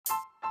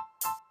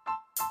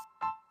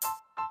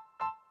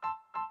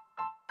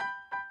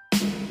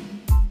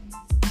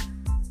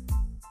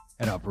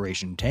At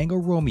Operation Tango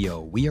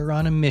Romeo, we are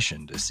on a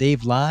mission to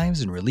save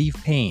lives and relieve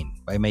pain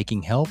by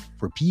making help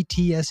for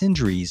PTS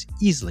injuries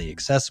easily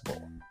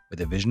accessible, with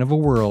a vision of a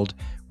world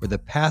where the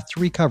path to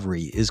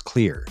recovery is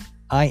clear.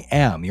 I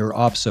am your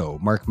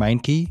OPSO, Mark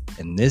Meinke,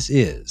 and this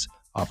is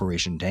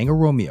Operation Tango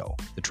Romeo,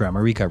 the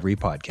Trauma Recovery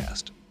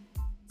Podcast.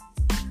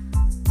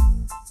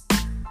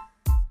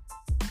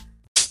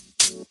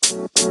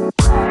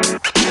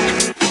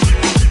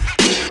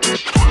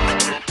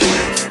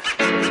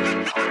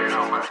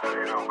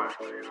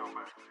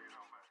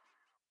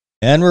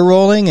 And we're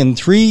rolling in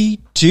 3,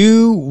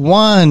 2,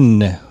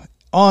 1.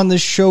 On the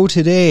show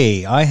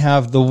today, I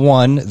have the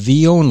one,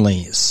 the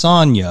only,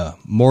 Sonia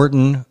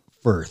Morton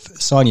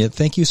Firth. Sonia,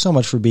 thank you so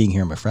much for being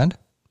here, my friend.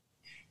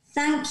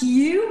 Thank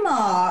you,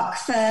 Mark,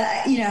 for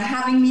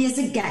having me as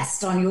a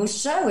guest on your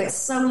show. It's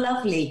so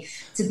lovely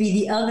to be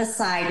the other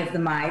side of the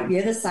mic,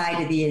 the other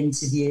side of the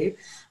interview.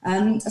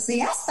 So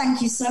yes,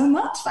 thank you so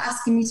much for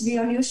asking me to be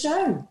on your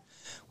show.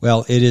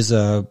 Well, it is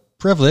a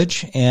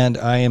privilege, and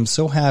I am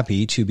so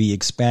happy to be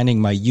expanding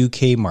my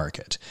UK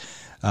market.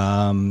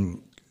 I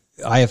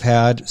have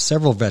had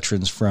several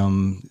veterans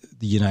from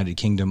the United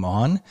Kingdom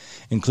on,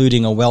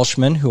 including a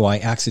Welshman who I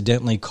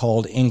accidentally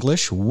called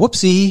English.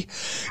 Whoopsie.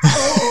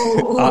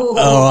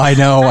 Oh, I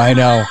know.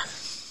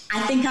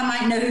 I think I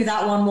might know who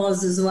that one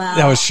was as well.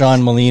 That was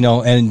Sean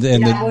Molino.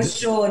 That was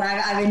Sean.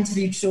 I've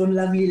interviewed Sean,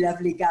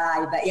 lovely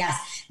guy. But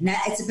yes,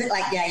 it's a bit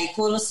like, you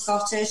call us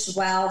Scottish,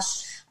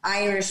 Welsh,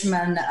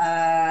 Irishman,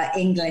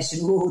 English,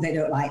 and they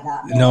don't like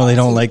that. No, they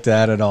don't like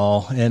that at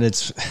all.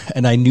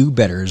 And I knew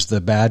better is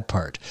the bad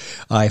part.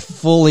 I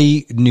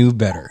fully knew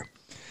better,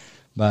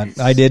 but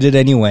I did it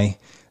anyway.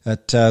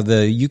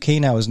 The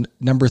UK now is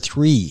number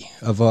 3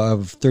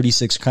 of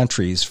 36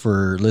 countries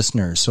for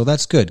listeners. So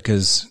that's good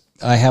because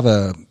I have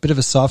a bit of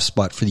a soft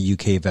spot for the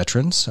UK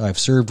veterans. I've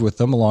served with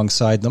them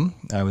alongside them.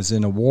 I was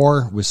in a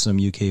war with some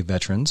UK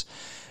veterans,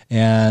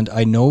 and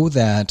I know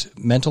that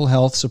mental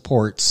health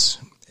supports,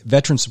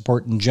 veteran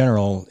support in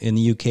general in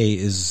the UK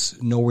is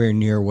nowhere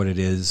near what it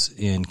is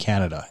in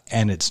Canada,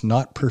 and it's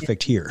not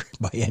perfect here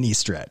by any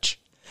stretch.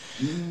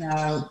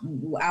 No,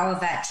 our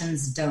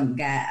veterans don't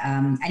get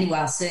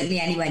certainly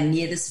anywhere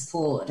near the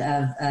support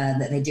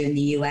that they do in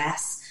the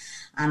US,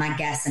 and I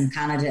guess in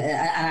Canada,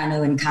 and I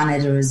know in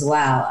Canada as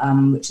well,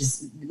 which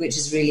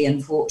is really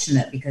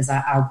unfortunate because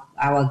our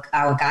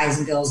guys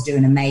and girls do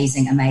an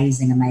amazing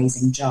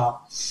job.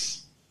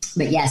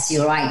 But yes,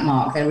 you're right,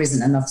 Mark. There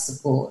isn't enough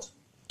support.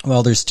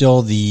 Well, there's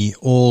still the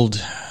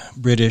old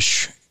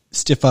British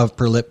stiff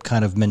upper lip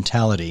kind of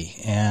mentality,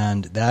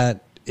 and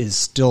that is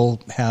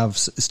still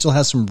has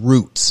some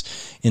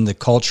roots in the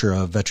culture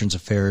of Veterans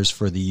Affairs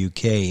for the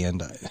UK,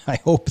 and I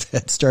hope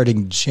that's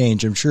starting to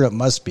change. I'm sure it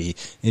must be.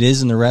 It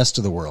is in the rest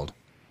of the world.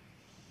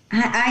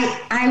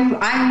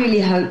 I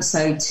really hope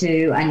so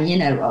too. And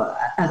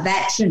a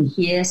veteran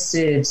here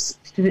serves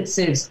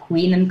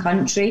Queen and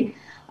country.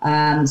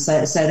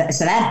 So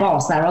their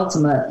boss, their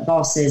ultimate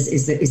boss,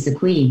 is the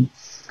Queen.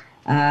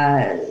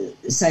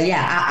 So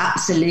yeah,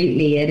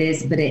 absolutely it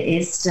is, but it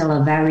is still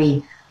a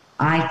very,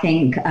 I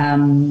think, I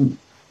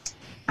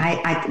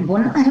don't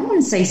want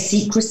to say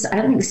secretive. I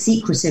don't think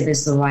secretive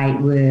is the right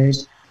word,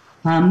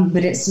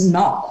 but it's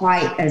not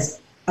quite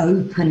as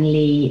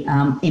openly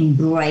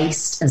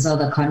embraced as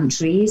other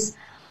countries,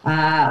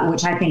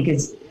 which I think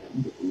is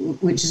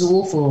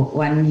awful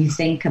when you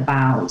think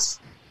about,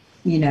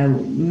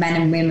 men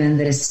and women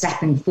that are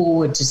stepping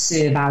forward to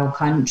serve our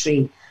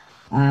country.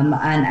 And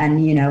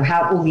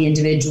how all the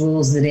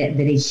individuals that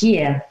are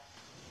here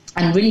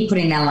and really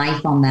putting their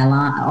life on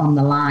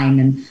the line.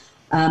 And,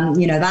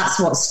 that's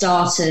what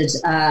started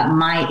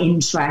my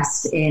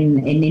interest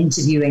in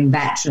interviewing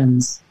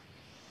veterans.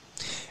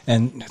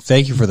 And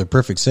thank you for the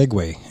perfect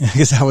segue,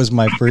 because that was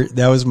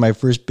my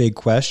first big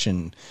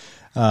question.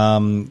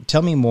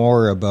 Tell me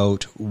more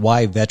about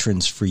why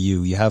veterans for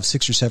you. You have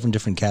 6 or 7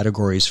 different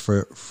categories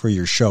for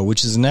your show,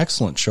 which is an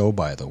excellent show,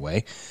 by the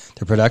way.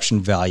 The production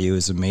value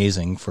is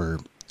amazing for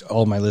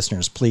all my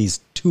listeners.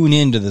 Please tune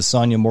in to the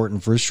Sonia Morton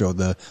Firth show.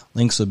 The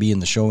links will be in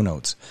the show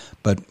notes.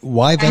 But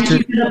why veterans?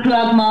 Thank you for the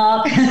plug,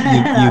 Mark.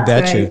 You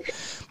betcha.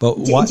 But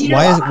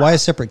why a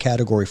separate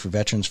category for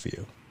veterans for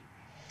you?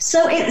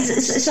 So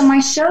my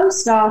show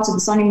started, the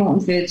Sonia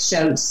Morton Firth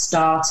show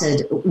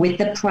started with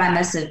the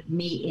premise of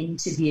me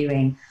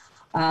interviewing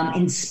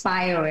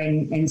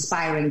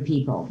inspiring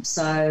people.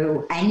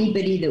 So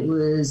anybody that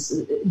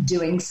was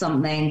doing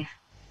something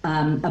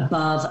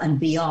above and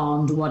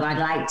beyond what I'd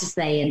like to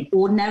say an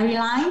ordinary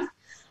life,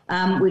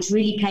 which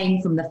really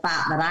came from the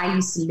fact that I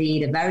used to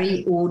lead a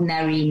very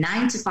ordinary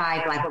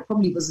 9-to-5 life. It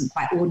probably wasn't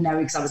quite ordinary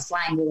because I was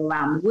flying all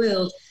around the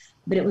world,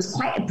 but it was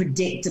quite a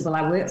predictable.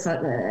 I worked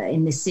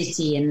in the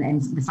city and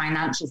the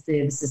financial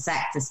services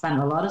sector, spent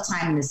a lot of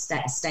time in the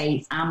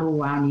States and all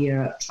around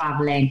Europe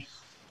traveling,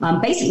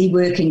 basically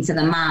working to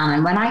the man.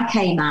 And when I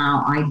came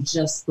out, I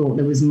just thought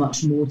there was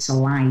much more to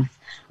life.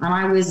 And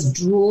I was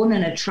drawn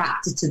and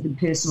attracted to the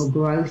personal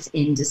growth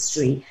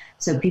industry.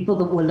 So people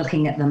that were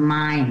looking at the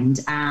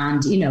mind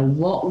and,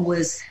 what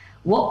was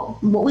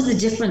what was the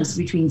difference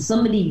between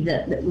somebody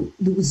that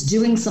was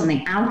doing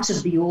something out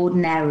of the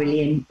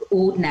ordinary and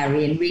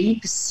really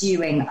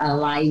pursuing a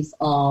life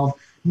of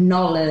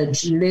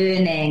knowledge,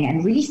 learning,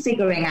 and really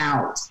figuring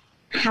out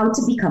how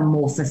to become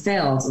more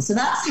fulfilled. So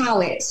that's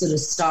how it sort of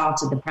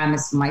started, the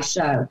premise for my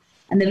show.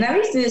 And the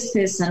very first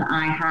person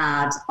I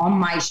had on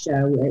my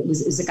show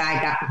was a guy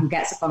who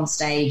gets up on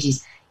stage.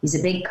 He's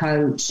a big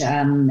coach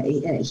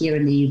here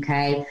in the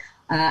UK,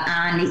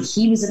 and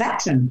he was a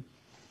veteran.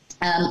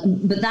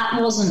 But that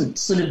wasn't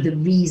sort of the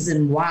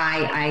reason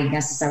why I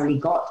necessarily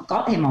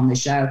got him on the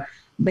show.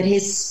 But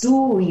his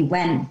story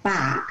went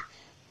back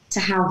to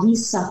how he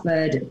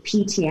suffered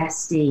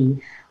PTSD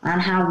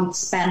and how he'd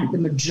spent the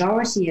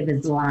majority of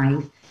his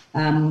life,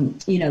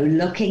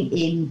 looking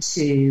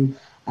into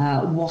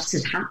what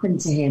had happened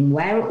to him,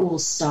 where it all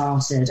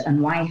started,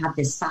 and why he had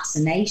this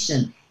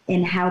fascination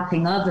in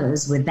helping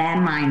others with their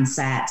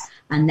mindset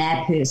and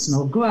their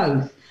personal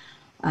growth.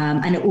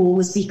 And it all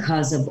was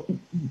because of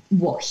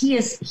what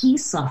he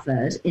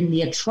suffered in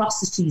the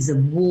atrocities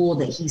of war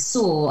that he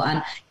saw,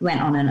 and he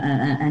went on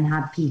and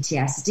had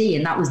PTSD.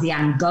 And that was the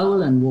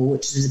Angolan War,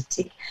 which was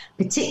a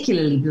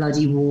particularly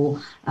bloody war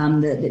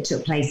that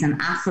took place in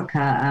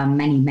Africa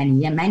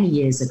many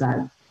years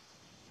ago.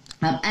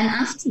 And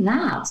after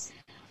that,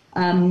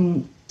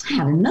 I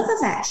had another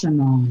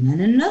veteran on,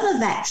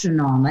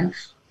 and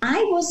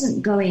I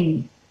wasn't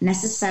going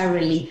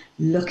necessarily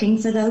looking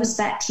for those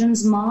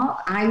veterans,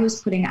 Mark. I was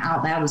putting it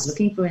out there. I was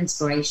looking for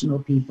inspirational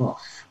people,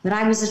 but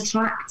I was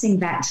attracting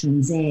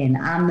veterans in.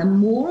 And the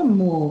more and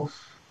more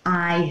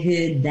I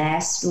heard their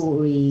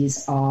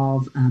stories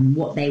of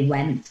what they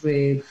went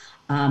through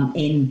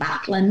in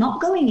battle, and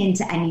not going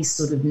into any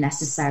sort of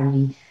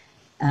necessarily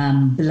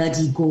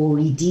bloody,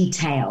 gory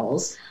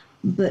details,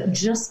 but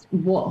just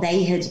what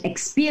they had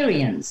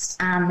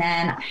experienced and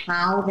then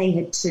how they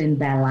had turned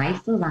their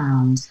life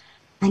around.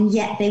 And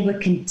yet they were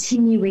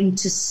continuing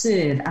to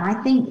serve. And I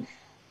think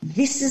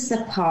this is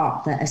the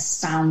part that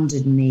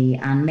astounded me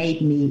and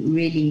made me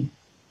really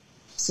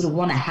sort of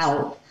want to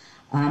help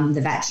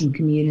the veteran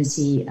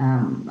community,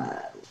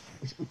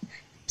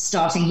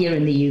 starting here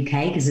in the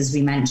UK, because as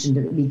we mentioned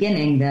at the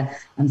beginning,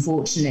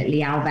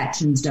 unfortunately our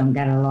veterans don't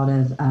get a lot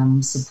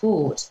of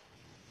support.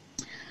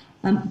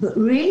 But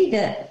really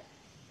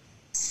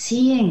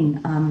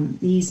seeing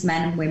these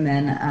men and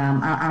women,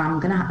 and I'm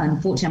going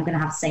to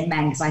have to say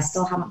men, because I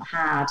still haven't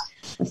had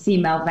a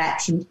female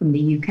veteran from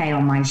the UK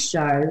on my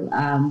show,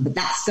 but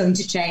that's going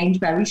to change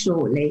very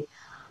shortly.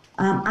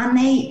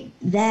 And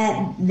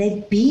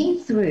they've been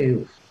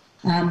through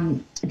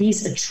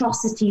these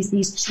atrocities,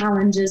 these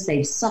challenges.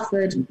 They've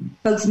suffered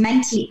both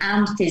mentally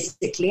and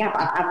physically.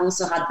 I've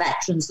also had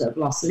veterans that have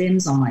lost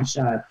limbs on my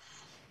show,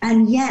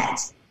 and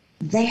yet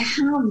they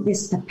have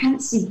this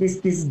propensity,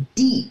 this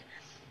deep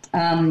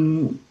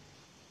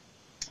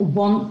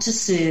want to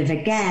serve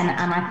again.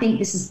 And I think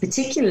this has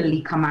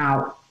particularly come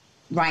out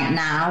right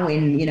now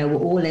we're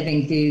all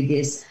living through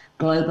this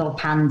global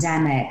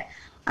pandemic.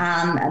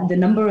 The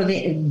number of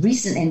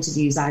recent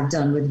interviews I've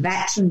done with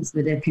veterans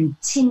that are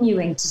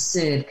continuing to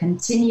serve,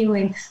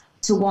 continuing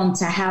to want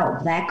to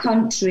help their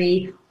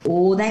country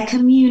or their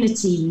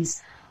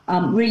communities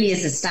really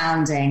is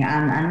astounding.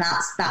 And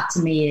that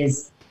to me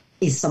is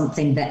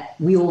something that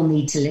we all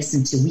need to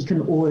listen to. We can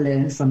all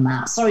learn from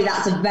that. Sorry,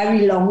 that's a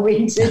very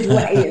long-winded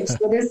way of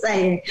sort of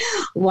saying,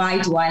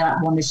 why do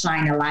I want to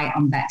shine a light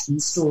on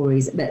veteran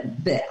stories? But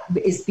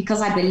it's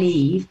because I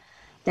believe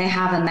they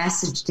have a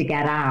message to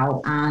get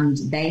out, and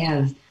they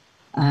have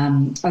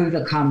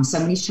overcome so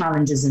many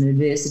challenges and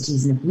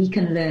adversities. And if we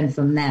can learn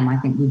from them, I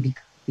think we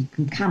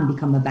can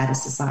become a better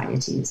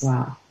society as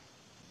well.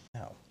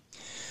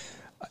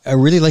 I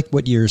really like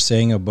what you're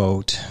saying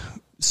about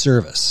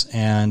service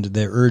and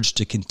the urge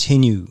to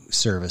continue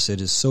service. It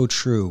is so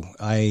true.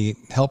 I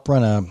help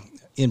run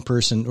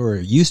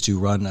used to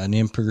run an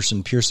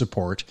in-person peer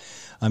support.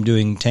 I'm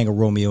doing Tango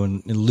Romeo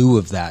in lieu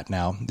of that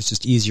now. It's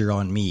just easier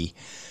on me.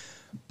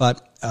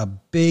 But a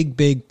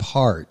big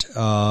part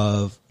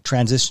of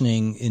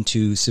transitioning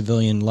into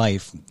civilian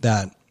life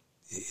that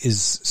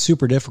is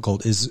super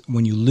difficult is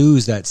when you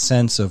lose that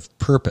sense of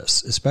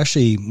purpose,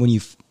 especially when you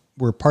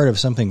were part of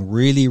something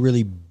really,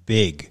 really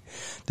big,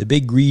 the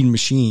big green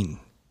machine.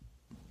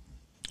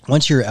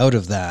 Once you're out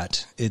of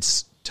that,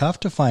 it's tough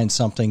to find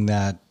something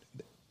that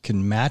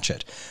can match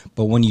it.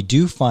 But when you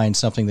do find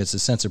something that's a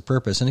sense of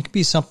purpose, and it can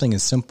be something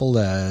as simple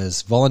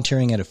as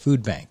volunteering at a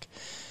food bank,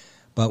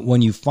 but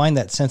when you find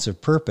that sense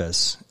of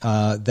purpose,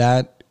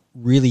 that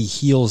really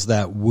heals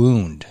that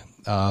wound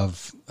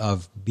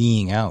of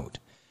being out.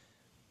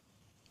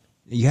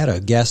 You had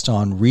a guest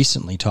on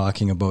recently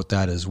talking about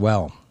that as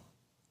well.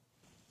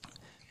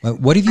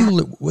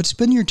 What's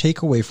been your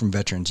takeaway from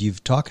veterans?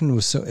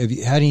 Have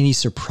you had any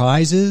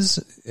surprises?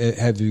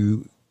 Did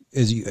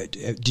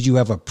you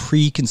have a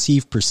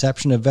preconceived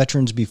perception of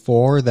veterans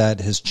before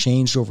that has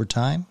changed over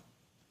time?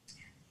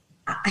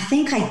 I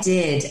think I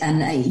did. And,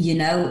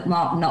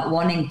 Mark, not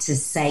wanting to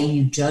say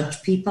you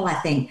judge people, I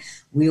think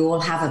we all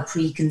have a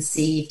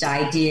preconceived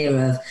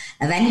idea of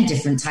any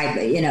different type,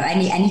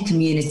 any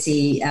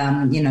community,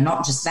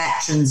 not just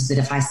veterans, but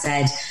if I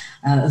said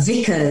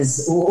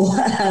vicars or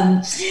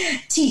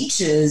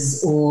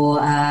teachers or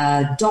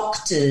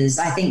doctors,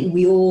 I think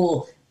we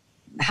all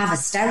have a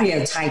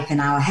stereotype in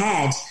our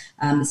head.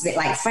 It's a bit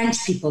like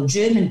French people,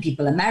 German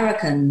people,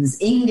 Americans,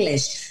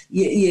 English.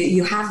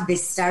 You have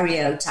this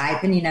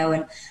stereotype,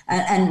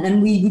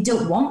 and we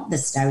don't want the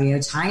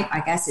stereotype.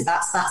 I guess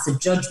that's a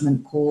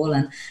judgment call,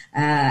 and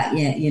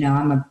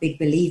I'm a big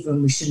believer,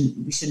 and we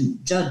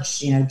shouldn't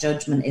judge.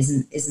 Judgment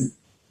isn't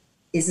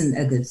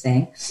a good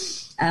thing.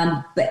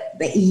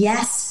 But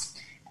yes,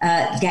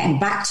 getting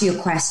back to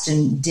your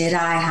question, did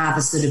I have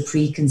a sort of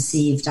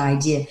preconceived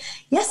idea?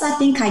 Yes, I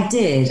think I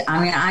did.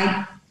 I mean,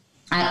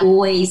 I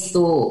always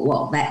thought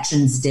what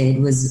veterans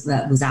did was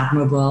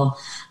admirable,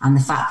 and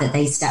the fact that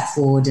they stepped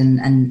forward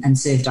and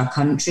served our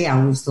country, I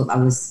always thought that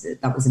was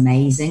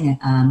amazing.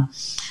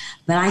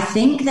 But I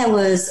think there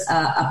was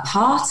a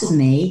part of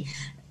me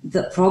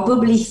that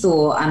probably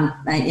thought,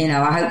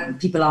 I hope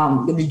people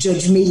aren't going to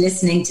judge me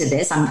listening to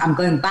this. I'm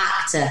going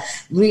back to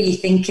really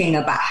thinking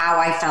about how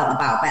I felt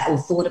about or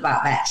thought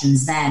about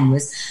veterans then,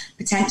 was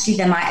potentially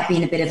there might have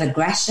been a bit of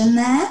aggression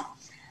there.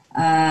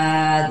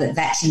 That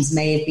veterans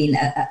may have been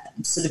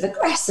sort of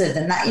aggressive,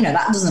 and that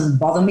doesn't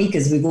bother me,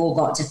 because we've all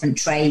got different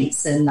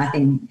traits, and I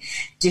think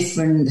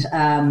different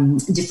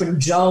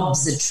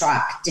jobs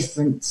attract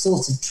different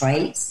sorts of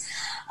traits,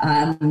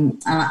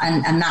 and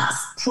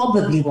that's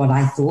probably what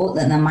I thought,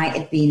 that there might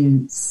have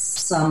been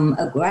some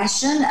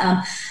aggression.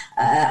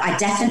 I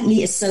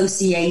definitely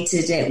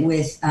associated it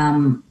with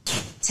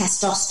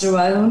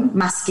testosterone,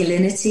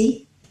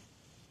 masculinity.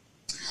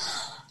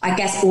 I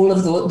guess all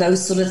of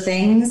those sort of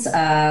things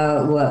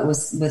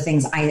were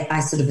things I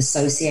sort of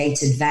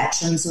associated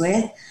veterans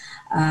with.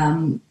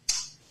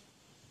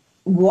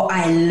 What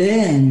I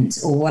learned,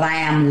 or what I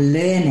am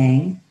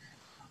learning,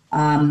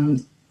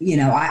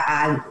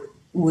 I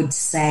would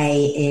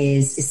say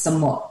is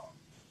somewhat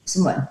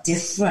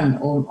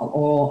different,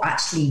 or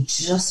actually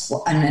just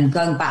and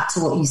going back to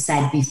what you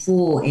said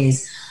before,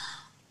 is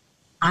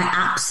I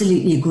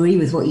absolutely agree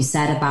with what you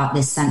said about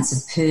this sense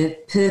of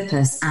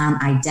purpose and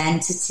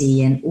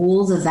identity, and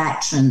all the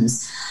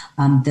veterans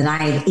that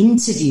I have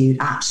interviewed,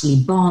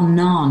 actually, bar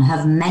none,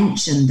 have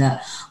mentioned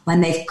that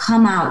when they've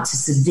come out to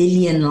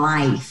civilian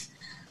life,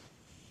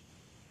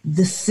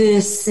 the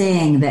first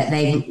thing that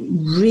they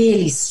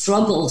really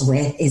struggled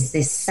with is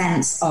this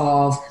sense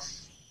of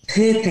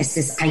purpose,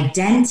 this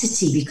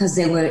identity, because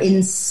they were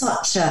in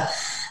such a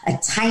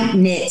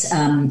tight-knit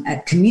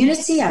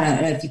community. I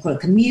don't know if you call it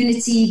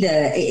community.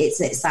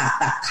 It's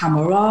that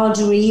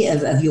camaraderie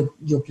of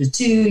your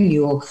platoon,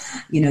 your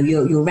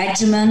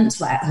regiment,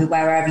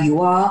 wherever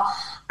you are,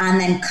 and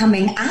then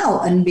coming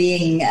out and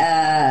being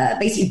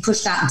basically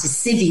pushed out into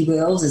civvy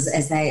world,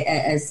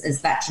 as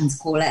veterans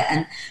call it,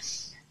 and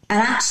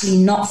actually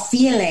not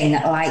feeling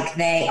like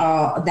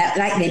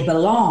like they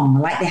belong,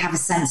 like they have a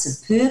sense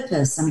of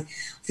purpose. I mean,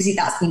 obviously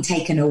that's been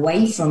taken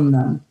away from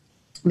them,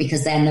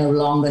 because they're no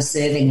longer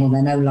serving, or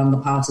they're no longer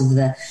part of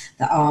the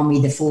army,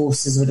 the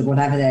forces, or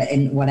whatever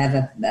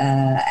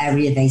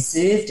area they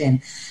served in.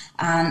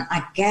 And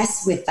I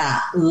guess with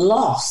that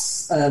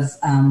loss of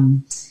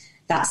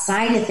that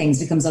side of things,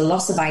 becomes a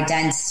loss of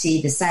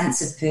identity, the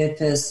sense of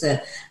purpose,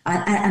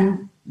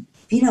 and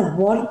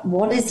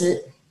what is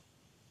it?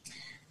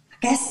 I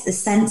guess the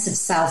sense of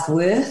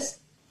self-worth.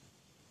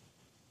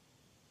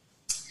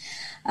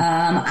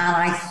 And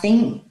I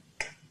think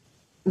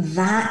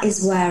that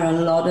is where a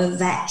lot of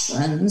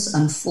veterans,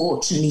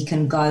 unfortunately,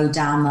 can go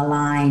down the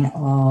line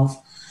of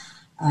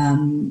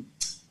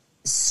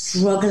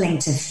struggling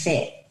to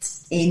fit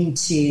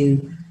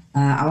into,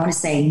 I want to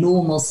say,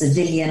 normal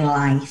civilian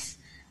life.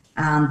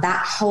 And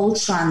that whole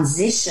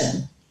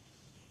transition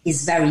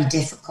is very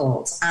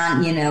difficult.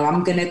 And,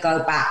 I'm going to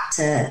go back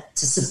to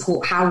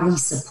support, how we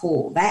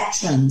support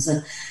veterans.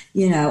 And,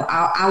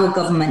 our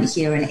government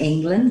here in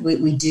England,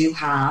 we do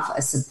have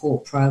a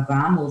support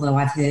program, although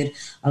I've heard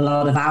a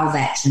lot of our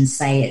veterans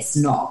say it's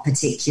not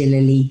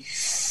particularly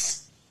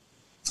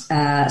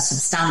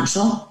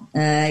substantial.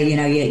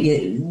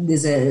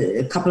 There's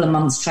a couple of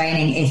months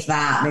training, if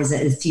that. There's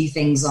a few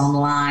things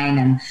online,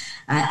 and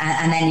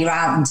then you're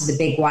out into the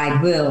big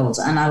wide world.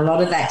 And a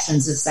lot of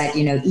veterans have said,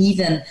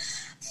 even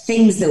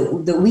things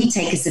that we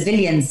take as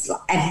civilians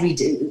every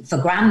day for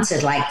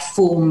granted, like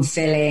form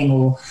filling,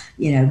 or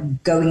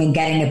going and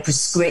getting a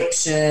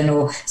prescription,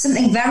 or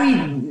something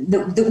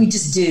that we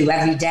just do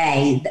every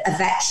day. A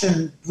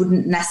veteran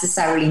wouldn't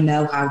necessarily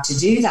know how to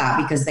do that,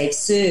 because they've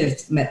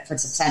served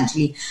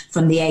potentially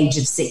from the age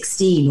of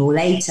 16 or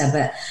later,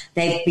 but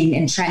they've been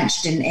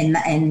entrenched in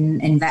the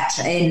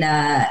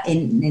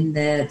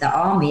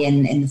army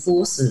and in the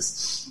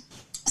forces.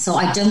 So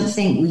I don't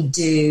think we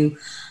do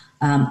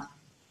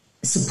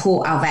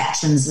support our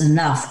veterans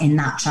enough in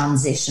that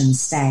transition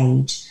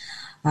stage.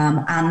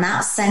 And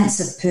that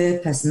sense of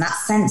purpose and that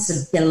sense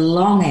of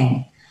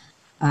belonging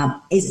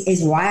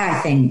is why I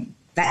think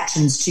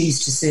veterans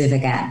choose to serve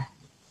again.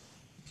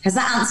 Has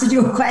that answered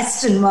your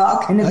question,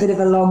 Mark, in a bit of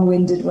a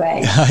long-winded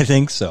way? I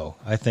think so.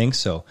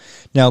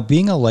 Now,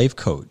 being a life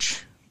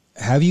coach,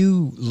 have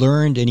you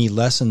learned any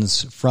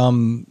lessons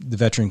from the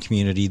veteran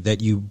community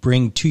that you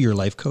bring to your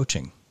life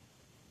coaching?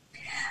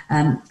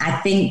 I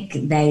think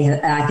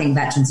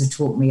veterans have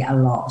taught me a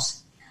lot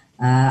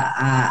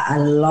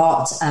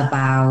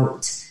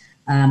about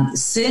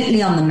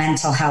certainly on the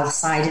mental health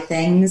side of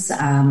things,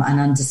 and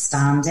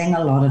understanding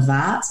a lot of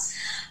that.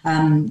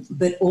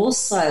 But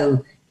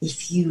also,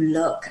 if you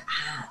look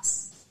at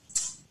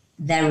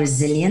their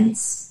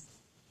resilience,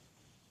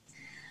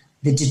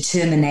 the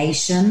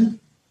determination,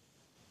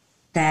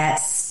 their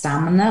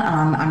stamina,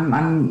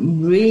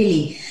 I'm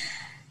really,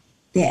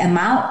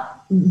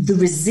 the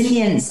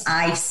resilience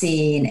I've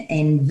seen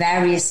in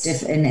various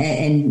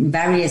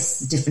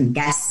different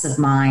guests of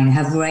mine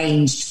have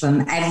ranged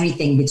from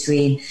everything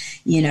between,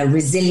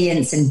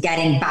 resilience and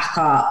getting back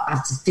up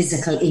after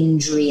physical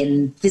injury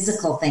and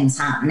physical things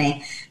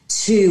happening,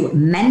 to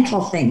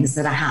mental things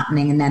that are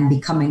happening and then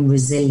becoming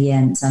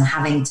resilient and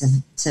having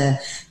to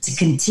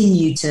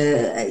continue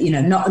to,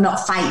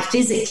 not fight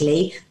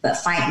physically, but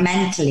fight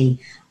mentally.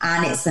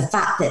 And it's the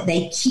fact that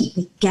they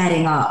keep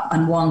getting up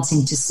and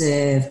wanting to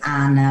serve,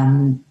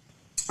 and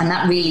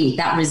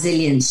that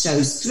resilience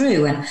shows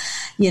through. And,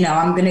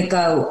 I'm going to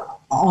go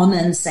on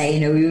and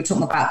say, we were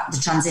talking about the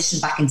transition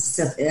back into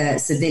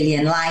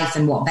civilian life,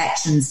 and what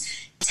veterans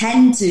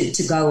tend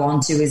to go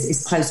on to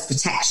is close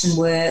protection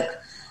work.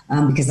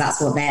 Because that's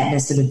what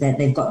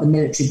they've got the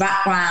military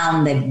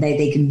background,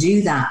 they can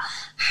do that.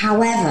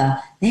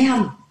 However, they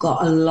have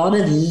got a lot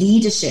of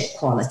leadership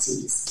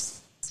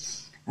qualities,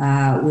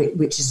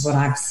 which is what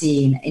I've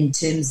seen in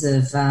terms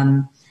of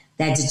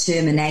their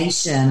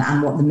determination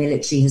and what the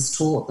military has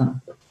taught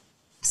them.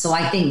 So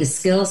I think the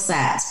skill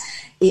set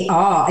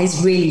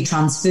is really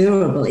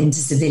transferable into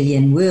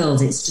civilian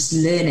world. It's just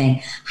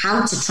learning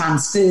how to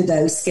transfer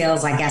those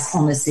skills, I guess,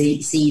 on the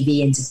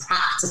CV into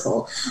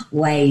practical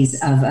ways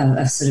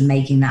of sort of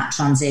making that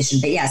transition.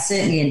 But yeah,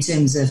 certainly in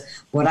terms of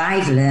what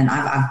I've learned,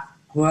 I've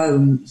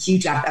grown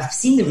huge. I've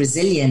seen the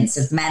resilience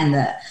of men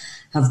that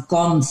have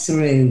gone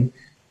through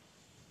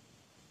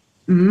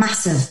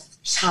massive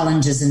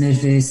challenges and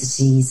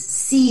adversities,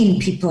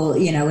 seen people,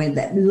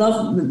 that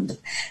love,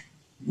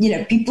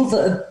 people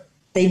that have,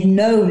 they've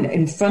known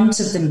in front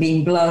of them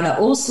being blown up,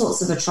 all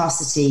sorts of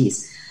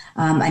atrocities,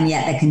 and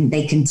yet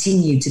they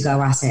continue to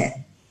go at it.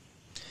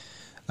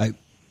 I'm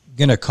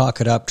going to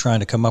cock it up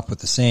trying to come up with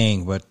the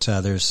saying, but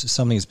there's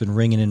something that's been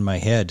ringing in my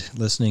head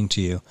listening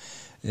to you,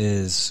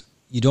 is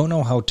you don't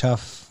know how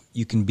tough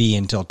you can be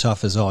until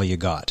tough is all you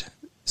got.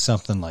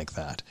 Something like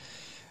that.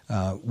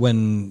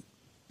 When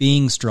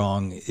being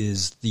strong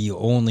is the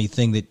only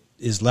thing that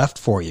is left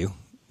for you,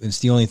 it's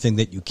the only thing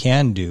that you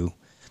can do,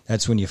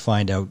 that's when you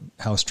find out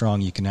how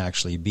strong you can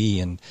actually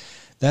be. And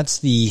that's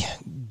the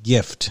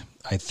gift,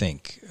 I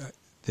think,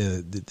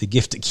 the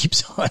gift that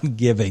keeps on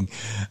giving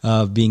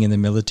of being in the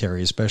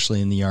military,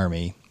 especially in the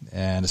Army,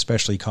 and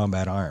especially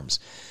combat arms.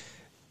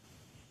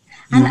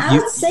 And I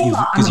would say,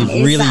 because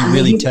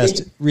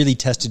you've really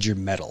tested your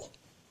mettle.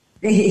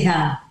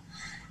 Yeah.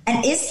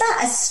 And is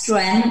that a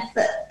strength,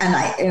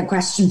 and a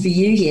question for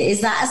you here, is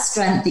that a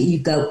strength that you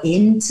go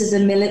into the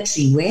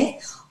military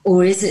with,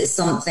 or is it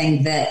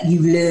something that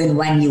you learn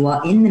when you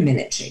are in the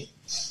military?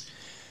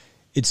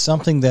 It's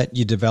something that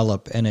you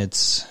develop, and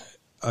it's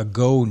a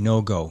go,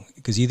 no-go,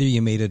 because either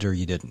you made it or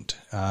you didn't.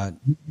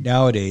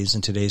 Nowadays,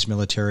 in today's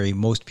military,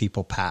 most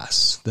people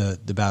pass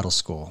the battle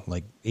school,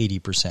 like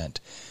 80%.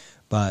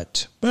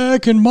 But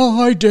back in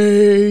my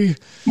day,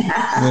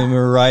 when we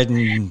were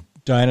riding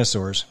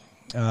dinosaurs,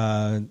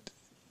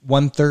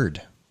 1/3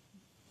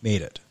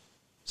 made it.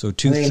 So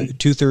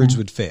two-thirds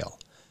would fail.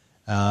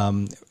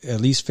 At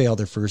least fail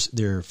their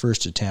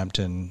first attempt,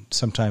 and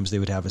sometimes they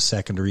would have a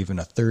second or even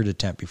a third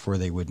attempt before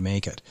they would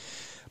make it.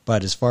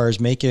 But as far as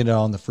making it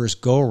on the first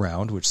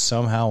go-around, which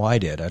somehow I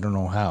did, I don't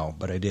know how,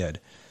 but I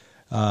did,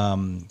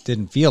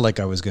 didn't feel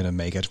like I was going to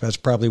make it. That's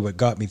probably what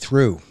got me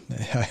through.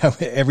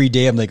 Every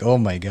day I'm like, oh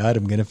my God,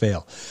 I'm going to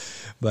fail.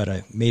 But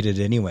I made it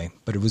anyway.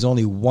 But it was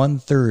only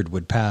 1/3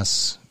 would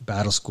pass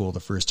battle school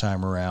the first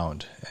time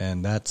around.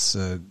 And that's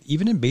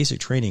even in basic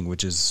training,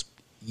 which is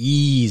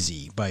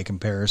easy by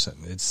comparison.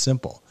 It's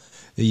simple.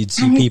 You'd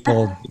see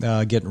people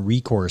getting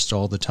recoursed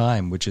all the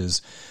time, which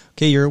is,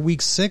 okay, you're at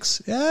week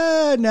 6?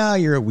 Now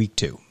you're at week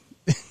 2.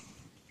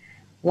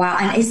 Wow.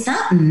 And is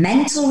that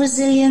mental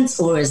resilience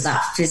or is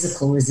that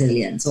physical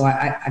resilience? Or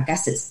I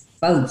guess it's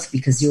both,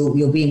 because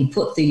you're being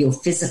put through your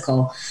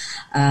physical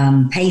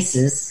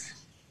paces,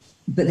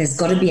 but there's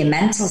got to be a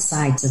mental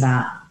side to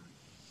that.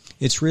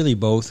 It's really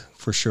both,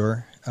 for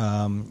sure.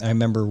 I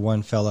remember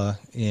one fella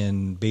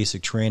in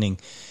basic training,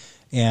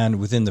 and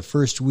within the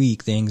first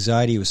week, the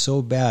anxiety was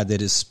so bad that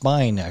his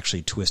spine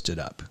actually twisted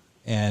up,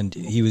 and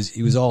he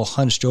was all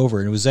hunched over,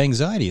 and it was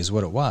anxiety is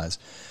what it was.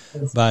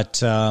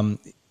 But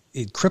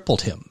it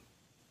crippled him.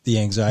 The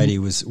anxiety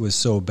was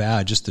so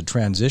bad, just the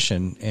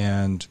transition,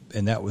 and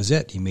that was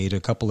it. He made a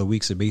couple of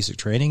weeks of basic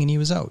training, and he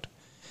was out,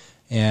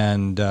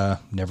 and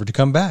never to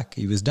come back.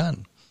 He was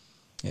done.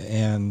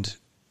 And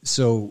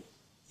So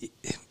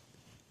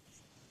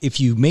if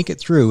you make it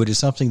through, it is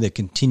something that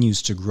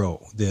continues to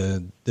grow,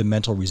 the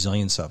mental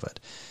resilience of it,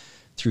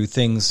 through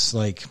things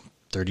like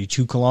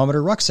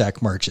 32-kilometer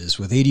rucksack marches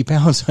with 80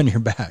 pounds on your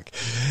back.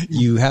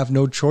 You have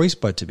no choice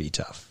but to be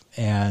tough.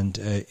 And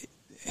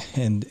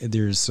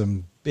there's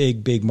some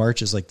big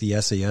marches like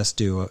the SAS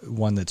do,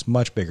 one that's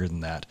much bigger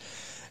than that.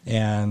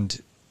 And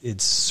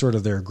it's sort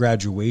of their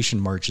graduation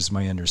march is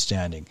my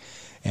understanding.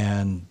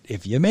 And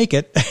if you make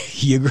it,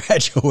 you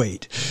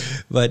graduate.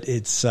 But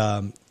it's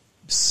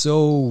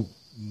so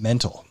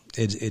mental.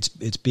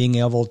 It's being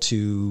able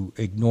to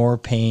ignore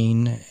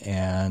pain,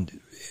 and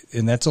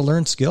that's a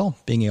learned skill,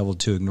 being able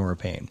to ignore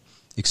pain,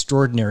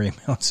 extraordinary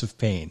amounts of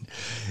pain,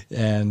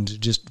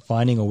 and just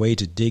finding a way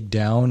to dig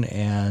down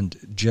and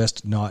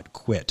just not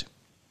quit.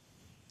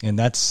 And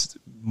that's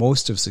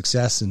most of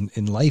success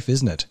in life,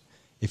 isn't it?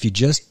 If you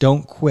just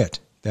don't quit,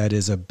 that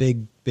is a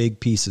big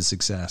piece of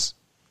success.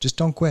 Just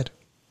don't quit.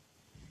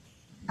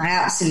 I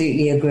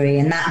absolutely agree.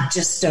 And that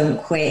just don't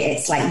quit.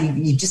 It's like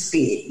you just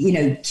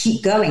be,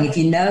 keep going. If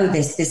you know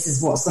this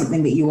is what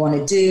something that you want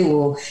to do,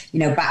 or,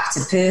 back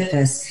to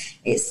purpose,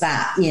 it's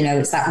that,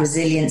 it's that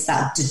resilience,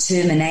 that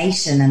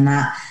determination, and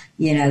that,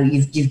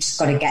 you've just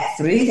got to get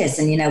through this.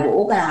 And, we're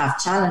all going to have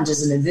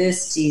challenges and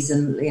adversities,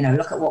 and,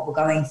 look at what we're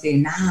going through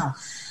now.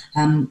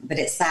 But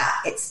it's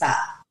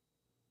that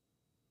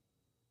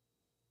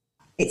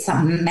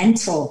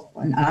mental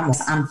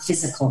and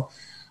physical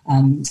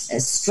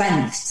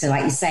strength to,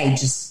 like you say,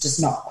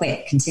 just not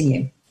quit,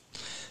 continue.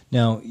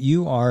 Now,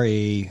 you are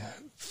a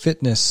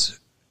fitness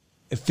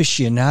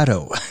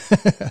aficionado,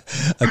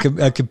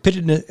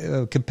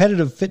 a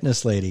competitive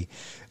fitness lady.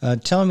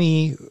 Tell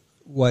me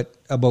what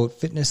about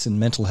fitness and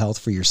mental health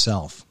for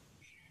yourself?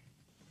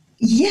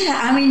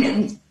 Yeah, I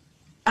mean,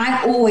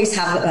 I always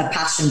have a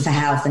passion for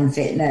health and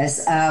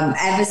fitness.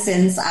 Ever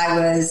since I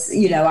was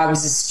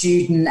a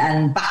student,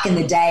 and back in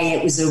the day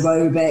it was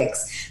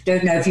aerobics.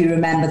 Don't know if you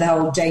remember the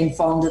whole Jane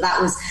Fonda.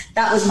 That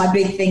was my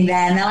big thing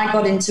then. And then I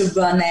got into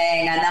running,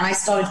 and then I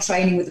started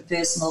training with a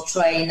personal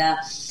trainer.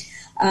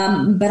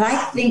 But I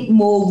think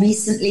more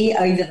recently,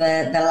 over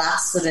the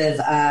last sort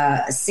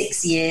of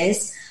 6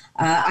 years,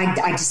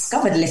 I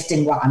discovered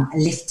lifting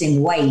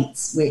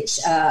weights, which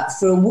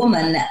for a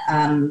woman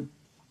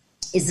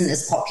isn't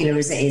as popular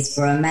as it is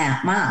for a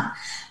man.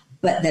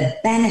 But the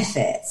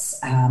benefits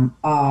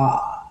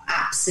are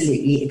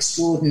absolutely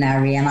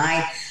extraordinary. And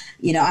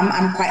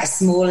I'm quite a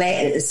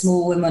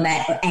small woman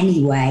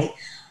anyway.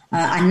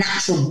 A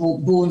natural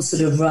born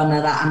sort of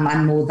runner, that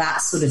I'm more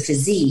that sort of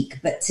physique.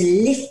 But to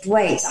lift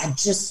weights,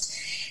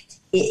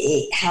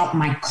 it helped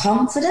my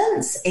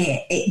confidence.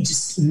 It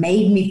just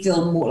made me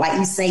feel more, like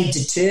you say,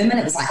 determined.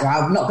 It was like,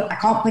 well, I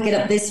can't pick it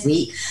up this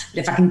week,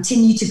 but if I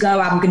continue to go,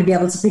 I'm going to be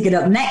able to pick it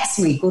up next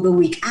week or the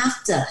week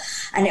after.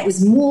 And it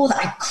was more that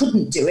I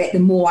couldn't do it, the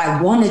more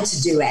I wanted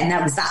to do it. And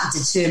that was that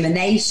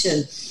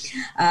determination.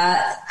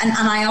 And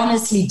I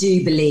honestly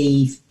do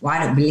believe,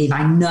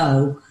 I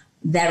know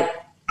there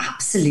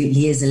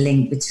absolutely is a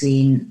link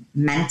between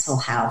mental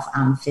health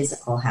and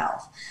physical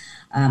health.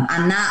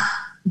 And that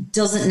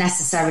doesn't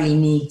necessarily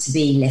need to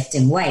be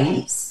lifting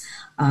weights.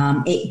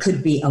 It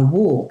could be a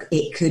walk.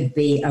 It could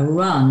be a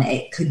run.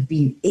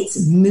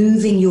 It's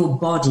moving your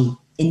body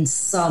in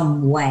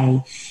some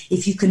way.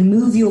 If you can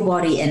move your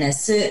body in a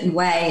certain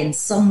way, in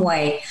some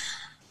way,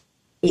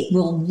 it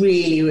will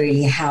really,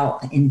 really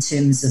help in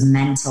terms of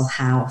mental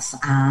health.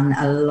 And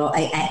a lot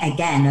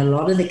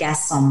of the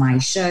guests on my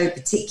show,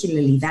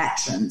 particularly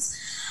veterans,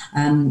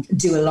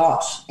 do a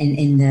lot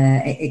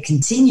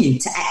continue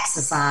to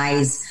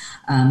exercise,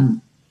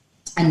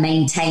 and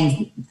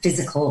maintain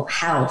physical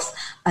health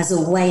as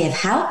a way of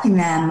helping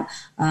them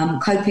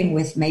coping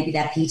with maybe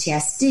their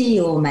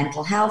PTSD or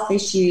mental health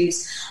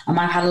issues. I've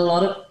had a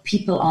lot of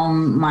people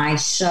on my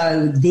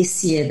show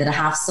this year that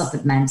have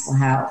suffered mental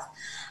health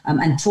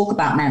and talk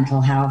about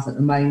mental health at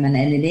the moment.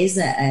 And it is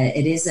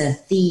a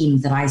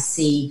theme that I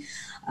see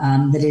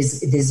that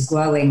is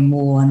growing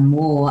more and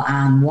more.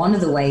 And one of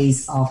the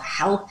ways of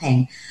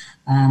helping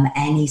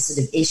any sort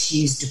of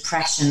issues,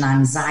 depression,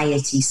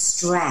 anxiety,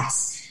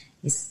 stress,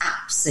 is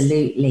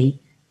absolutely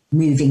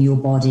moving your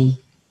body,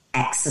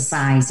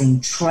 exercising,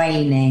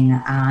 training,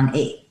 and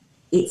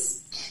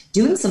it's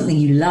doing something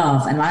you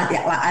love. And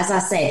as I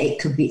say, it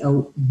could be a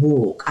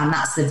walk, and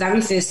that's the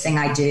very first thing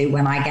I do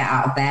when I get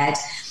out of bed.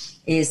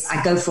 Is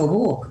I go for a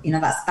walk.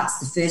 That's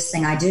the first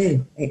thing I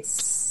do.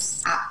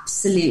 It's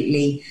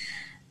absolutely,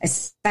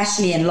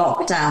 especially in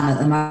lockdown at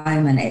the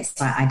moment, it's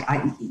like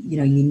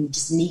you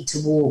just need to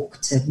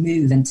walk, to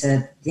move, and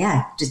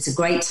it's a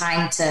great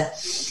time to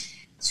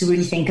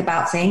really think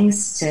about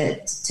things,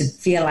 to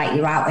feel like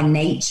you're out in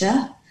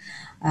nature,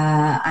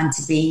 and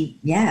to be,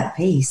 at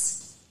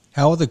peace.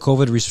 How have the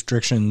COVID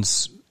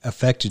restrictions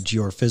affected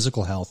your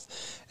physical health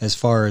as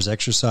far as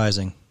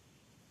exercising?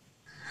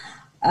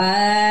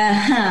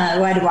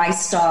 Where do I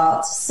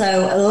start? So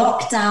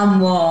lockdown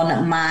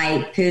 1,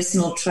 my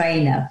personal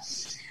trainer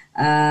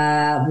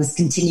was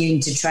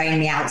continuing to train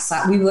me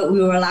outside. We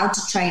were allowed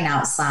to train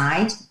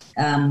outside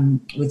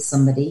with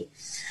somebody.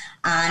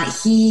 And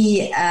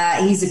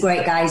he's a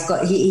great guy.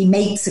 He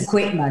makes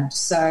equipment.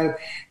 So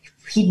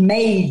he'd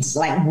made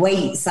like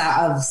weights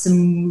out of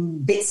some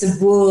bits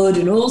of wood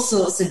and all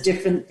sorts of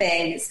different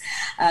things,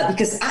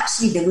 because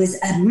actually there was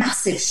a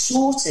massive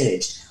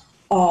shortage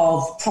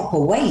of proper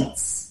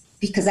weights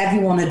because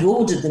everyone had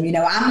ordered them.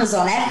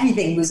 Amazon,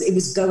 everything was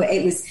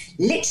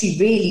literally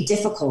really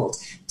difficult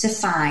to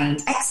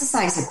find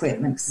exercise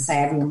equipment because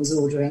everyone was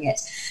ordering it.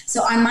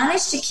 So I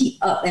managed to keep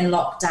up in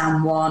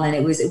lockdown 1, and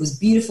it was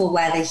beautiful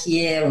weather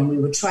here, and we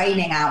were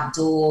training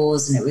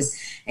outdoors, and it was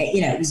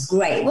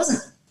great. It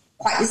wasn't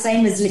quite the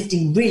same as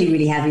lifting really,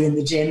 really heavy in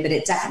the gym, but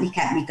it definitely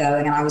kept me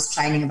going, and I was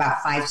training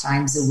about 5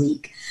 times a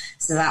week.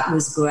 So that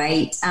was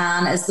great.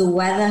 And as the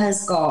weather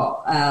has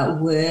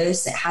got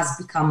worse, it has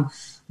become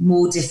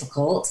more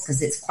difficult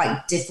because it's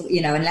quite difficult,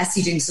 unless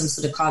you're doing some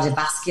sort of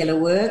cardiovascular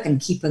work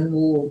and keeping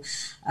warm,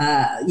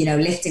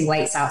 lifting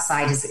weights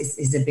outside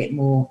is a bit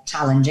more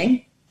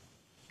challenging.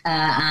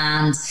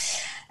 And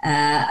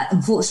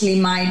unfortunately,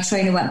 my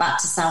trainer went back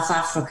to South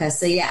Africa.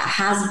 So, yeah, it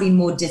has been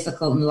more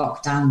difficult in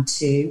lockdown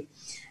too.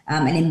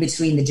 And in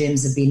between, the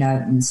gyms have been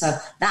open. So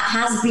that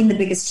has been the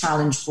biggest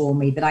challenge for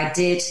me. But I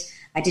did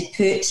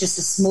purchase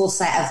a small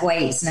set of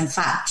weights. And in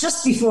fact,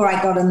 just before I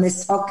got on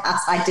this podcast,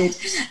 I did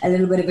a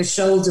little bit of a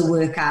shoulder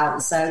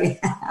workout. So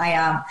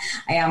yeah,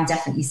 I am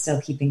definitely still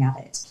keeping at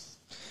it.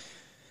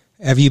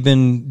 Have you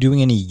been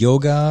doing any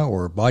yoga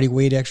or body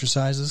weight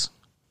exercises?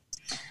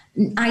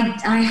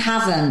 I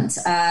haven't.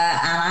 And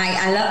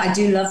I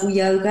do love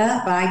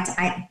yoga, but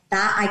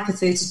I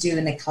prefer to do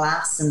in a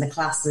class, and the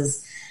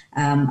classes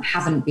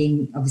haven't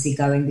been obviously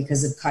going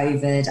because of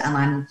COVID,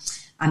 and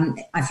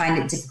I find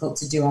it difficult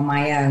to do on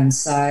my own.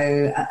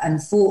 So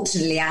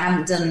unfortunately, I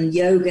haven't done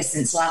yoga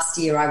since last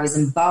year. I was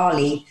in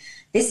Bali.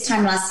 This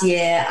time last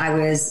year, I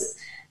was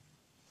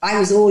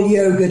all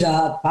yogaed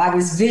up. I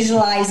was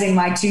visualizing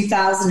my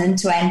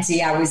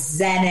 2020. I was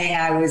zenning.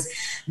 I was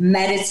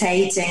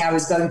meditating. I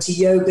was going to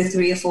yoga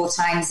 3 or 4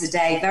 times a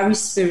day. Very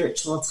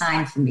spiritual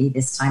time for me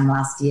this time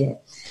last year.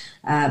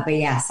 But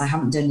yes, I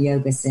haven't done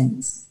yoga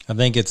since. I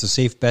think it's a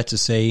safe bet to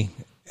say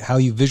how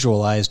you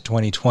visualized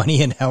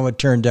 2020 and how it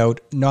turned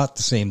out not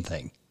the same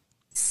thing.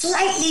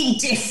 Slightly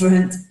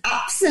different,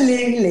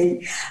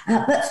 absolutely.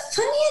 But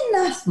funny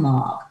enough,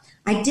 Mark,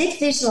 I did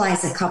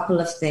visualize a couple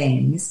of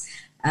things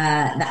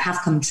that have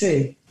come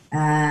true.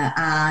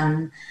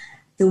 And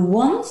the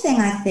one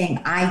thing I think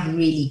I've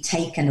really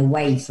taken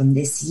away from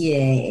this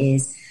year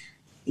is,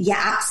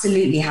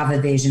 absolutely have a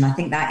vision. I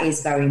think that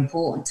is very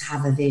important to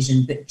have a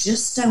vision, but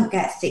just don't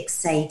get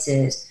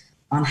fixated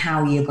on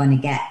how you're going to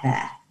get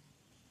there.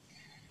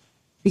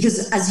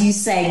 Because as you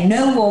say,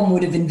 no one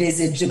would have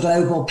envisaged a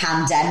global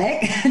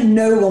pandemic.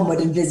 No one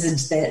would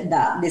envisage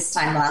that this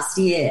time last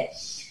year.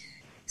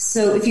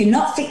 So if you're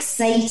not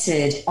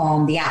fixated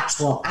on the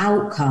actual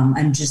outcome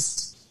and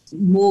just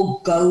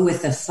more go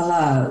with the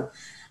flow,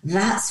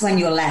 that's when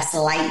you're less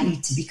likely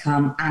to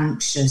become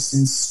anxious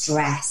and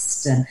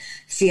stressed and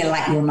feel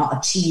like you're not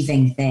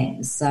achieving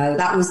things. So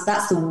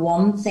that's the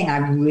one thing I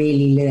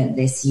really learned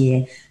this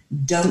year.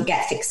 Don't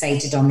get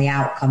fixated on the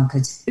outcome,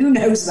 because who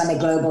knows when a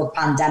global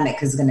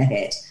pandemic is going to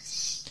hit.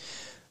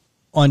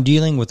 On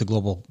dealing with the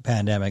global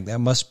pandemic, that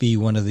must be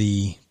one of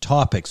the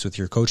topics with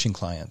your coaching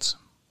clients.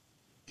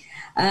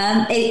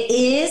 It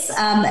is.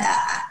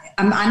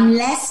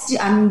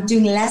 I'm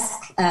doing less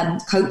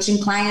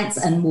coaching clients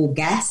and more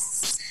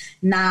guests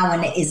now,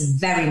 and it is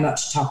very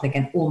much a topic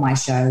in all my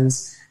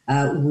shows.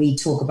 We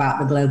talk about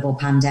the global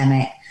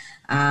pandemic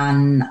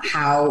and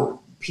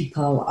how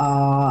people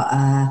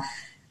are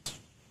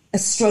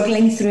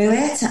struggling through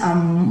it,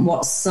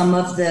 what some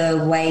of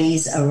the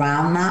ways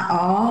around that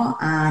are,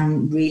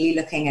 and really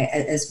looking at,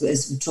 as we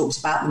talked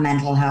about, the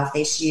mental health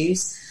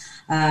issues.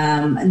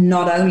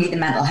 Not only the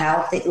mental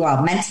health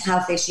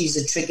issues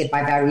are triggered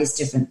by various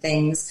different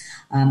things.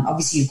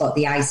 Obviously, you've got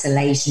the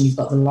isolation, you've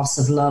got the loss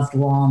of loved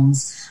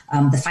ones,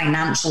 the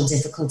financial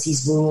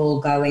difficulties we're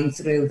all going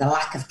through, the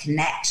lack of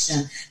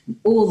connection.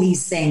 All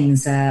these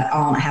things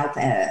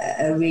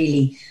are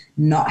really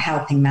not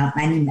helping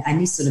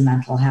any sort of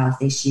mental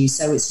health issue.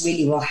 So it's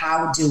really,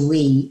 how do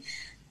we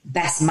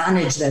best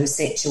manage those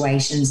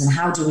situations, and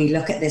how do we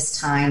look at this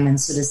time and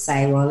sort of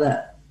say, well, look,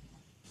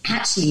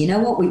 actually, you know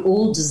what? We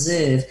all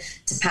deserve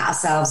to pat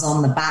ourselves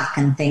on the back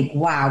and think,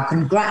 wow,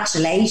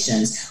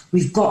 congratulations.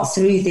 We've got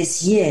through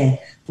this year.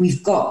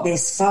 We've got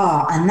this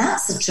far. And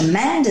that's a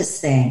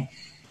tremendous thing.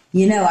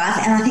 And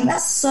I think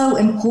that's so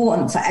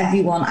important for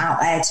everyone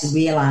out there to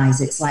realize.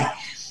 It's like,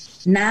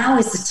 now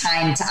is the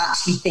time to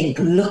actually think,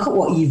 look at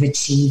what you've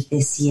achieved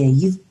this year.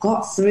 You've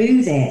got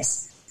through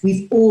this.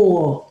 We've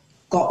all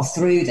got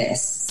through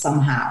this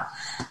somehow.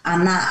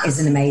 And that is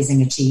an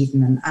amazing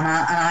achievement. And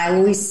I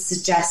always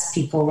suggest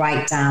people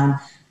write down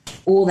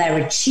all their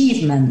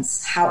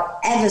achievements,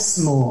 however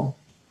small,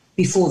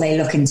 before they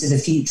look into the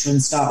future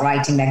and start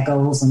writing their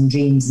goals and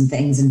dreams and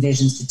things and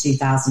visions for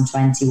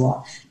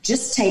 2021.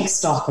 Just take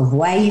stock of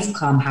where you've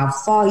come, how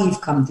far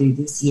you've come through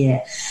this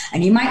year.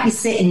 And you might be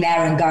sitting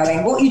there and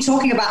going, what are you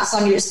talking about,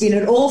 Sonia? It's been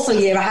an awful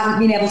year. I haven't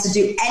been able to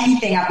do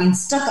anything. I've been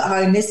stuck at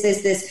home,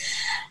 this.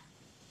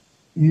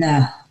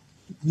 No,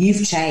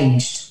 you've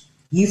changed.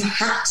 You've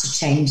had to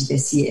change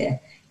this year.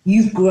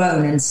 You've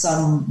grown in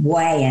some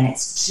way, and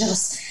it's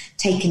just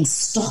taking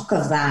stock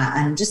of that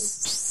and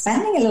just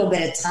spending a little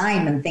bit of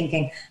time and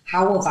thinking,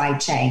 how have I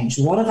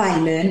changed? What have I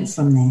learned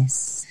from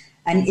this?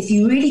 And if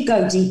you really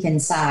go deep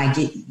inside,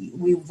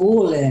 we've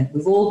all learned,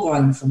 we've all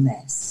grown from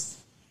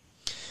this.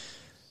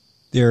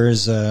 There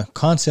is a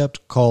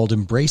concept called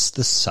embrace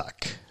the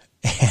suck.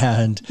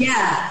 And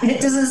yeah,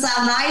 it doesn't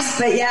sound nice,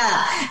 but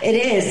yeah, it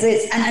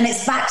is. And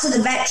it's back to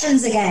the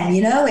veterans again,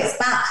 it's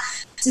back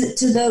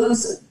to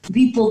those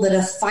people that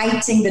are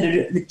fighting, that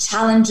are the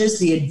challenges,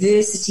 the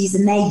adversities,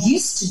 and they're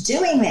used to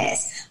doing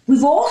this.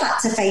 We've all had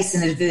to face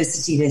an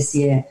adversity this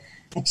year,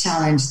 a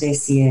challenge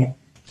this year.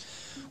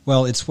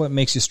 Well, it's what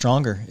makes you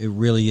stronger. It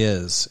really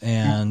is.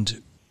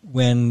 And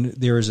when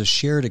there is a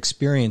shared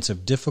experience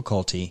of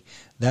difficulty,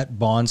 that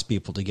bonds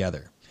people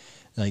together.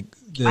 I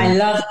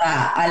love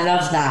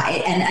that.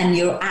 And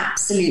you're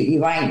absolutely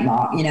right,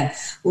 Mark.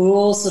 We're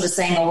all sort of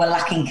saying, we're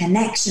lacking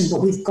connection, but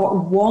we've got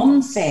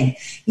one thing.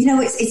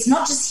 It's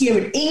not just here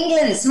in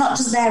England. It's not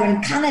just there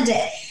in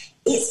Canada.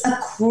 It's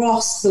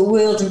across the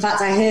world. In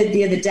fact, I heard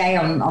the other day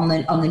on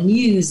the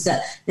news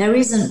that there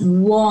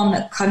isn't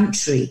one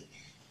country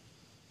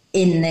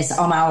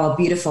on our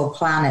beautiful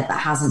planet that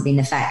hasn't been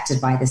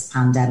affected by this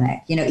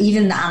pandemic.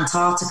 Even the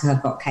Antarctica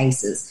have got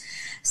cases.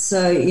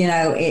 So,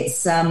 it's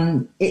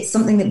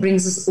something that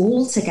brings us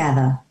all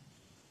together.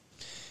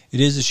 It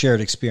is a shared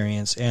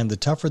experience, and the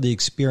tougher the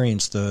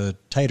experience, the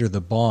tighter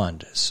the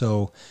bond.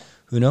 So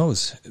who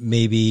knows,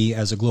 maybe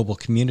as a global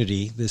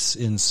community, this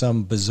in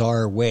some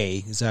bizarre way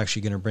is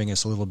actually going to bring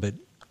us a little bit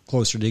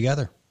closer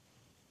together.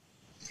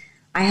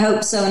 I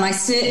hope so. And I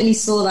certainly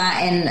saw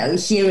that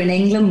here in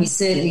England. We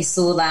certainly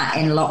saw that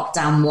in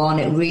lockdown 1.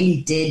 It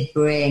really did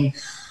bring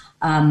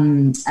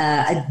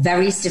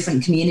various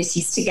different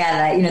communities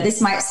together.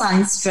 This might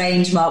sound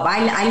strange, Mark, but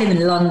I live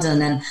in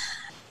London, and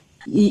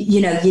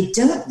you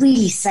don't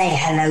really say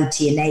hello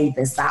to your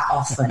neighbours that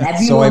often.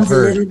 Everyone's a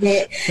little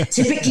bit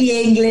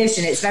typically English,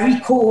 and it's very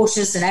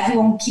cautious, and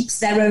everyone keeps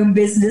their own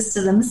business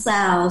to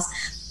themselves.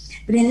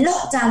 But in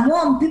lockdown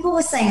 1, people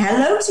were saying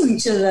hello to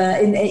each other,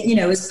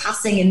 as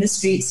passing in the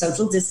street,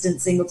 social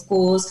distancing, of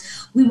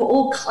course. We were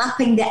all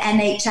clapping the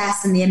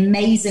NHS and the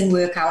amazing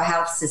work our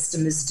health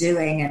system is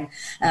doing.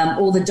 And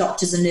all the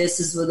doctors and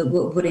nurses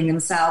were putting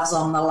themselves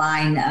on the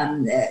line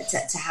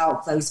to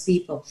help those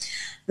people.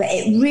 But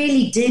it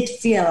really did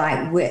feel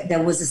like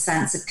there was a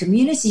sense of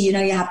community.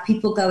 You have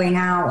people going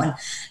out and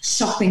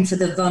shopping for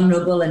the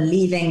vulnerable and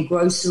leaving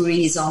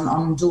groceries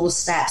on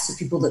doorsteps for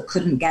people that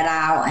couldn't get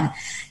out. And,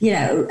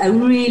 I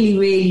really,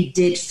 really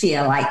did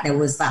feel like there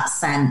was that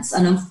sense.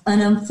 And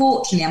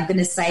unfortunately, I'm going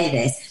to say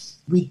this,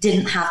 we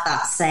didn't have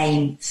that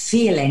same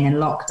feeling in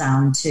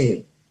lockdown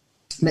 2.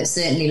 But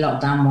certainly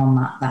lockdown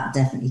 1, that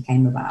definitely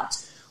came about.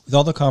 With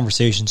all the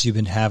conversations you've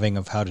been having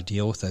of how to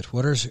deal with it,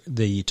 what are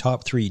the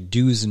top 3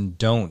 do's and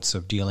don'ts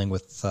of dealing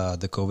with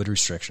the COVID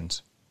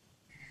restrictions?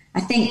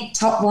 I think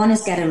top 1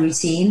 is get a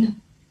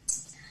routine.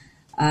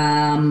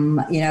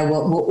 Most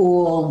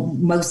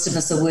of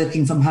us are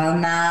working from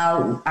home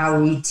now. Our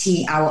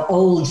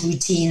old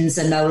routines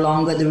are no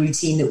longer the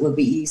routine that we'll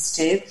be used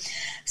to.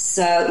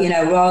 So,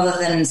 rather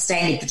than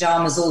stay in your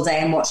pajamas all day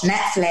and watch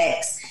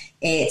Netflix,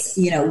 it's,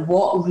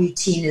 what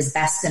routine is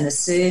best going to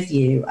serve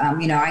you.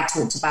 I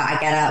talked about, I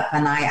get up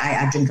and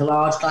I drink a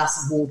large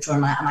glass of water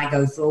and I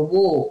go for a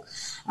walk.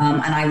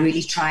 And I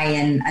really try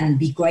and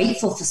be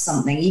grateful for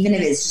something, even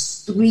if it's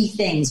just 3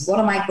 things. What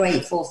am I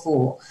grateful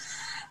for?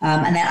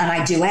 And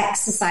I do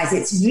exercise.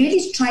 It's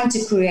really trying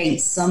to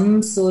create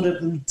some sort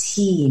of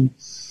routine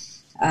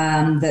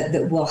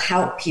that will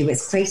help you.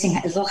 It's creating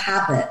little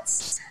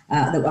habits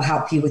that will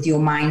help you with your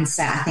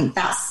mindset. I think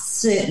that's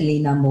certainly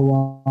number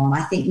 1.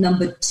 I think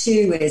number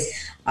 2 is,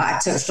 I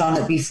touched on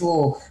it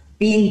before,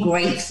 being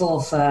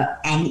grateful for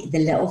the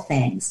little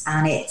things.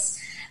 And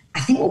I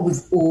think what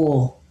we've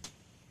all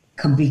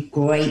can be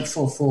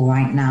grateful for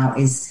right now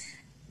is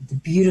the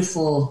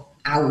beautiful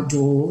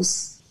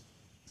outdoors.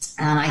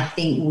 And I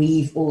think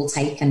we've all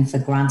taken for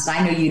granted.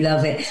 I know you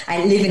love it.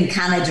 I live in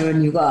Canada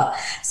and you've got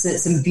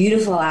some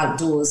beautiful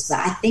outdoors. But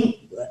I think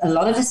a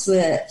lot of us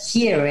were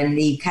here in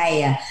the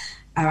UK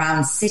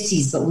around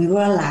cities, but we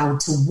were allowed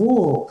to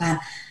walk. And,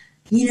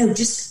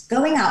 just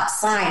going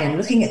outside and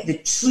looking at the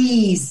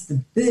trees, the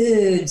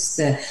birds,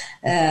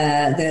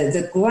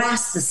 the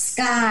grass, the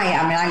sky.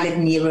 I mean, I live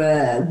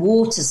near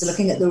water, so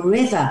looking at the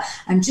river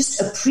and just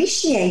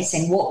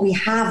appreciating what we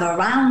have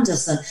around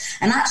us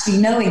and actually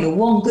knowing the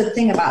one good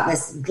thing about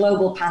this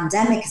global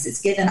pandemic is it's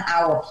given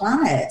our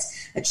planet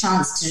a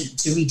chance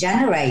to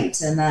regenerate.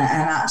 And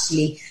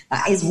actually,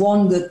 that is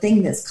one good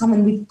thing that's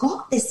coming. We've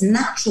got this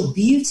natural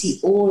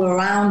beauty all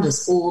around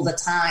us all the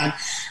time.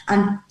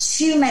 And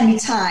too many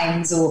times,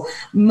 times, or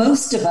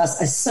most of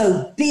us are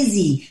so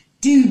busy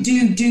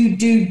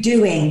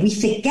doing, we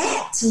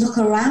forget to look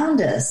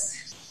around us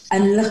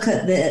and look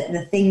at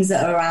the things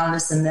that are around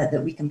us and that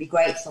we can be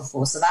grateful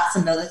for. So that's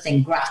another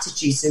thing,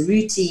 gratitude. So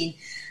routine,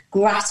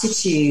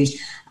 gratitude.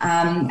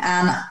 And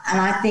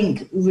I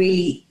think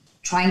really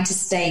trying to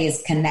stay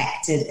as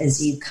connected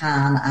as you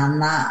can.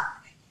 And that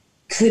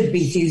could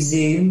be through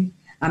Zoom.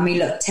 I mean,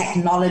 look,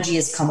 technology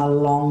has come a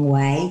long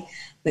way,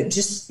 but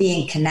just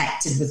being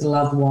connected with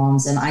loved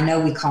ones. And I know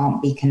we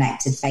can't be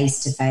connected face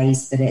to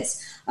face, but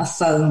it's a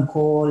phone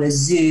call, a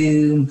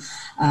Zoom,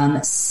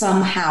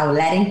 somehow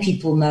letting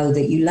people know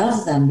that you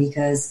love them,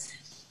 because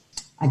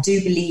I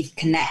do believe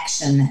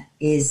connection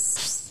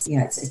is,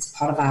 it's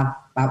part of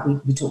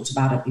we talked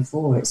about it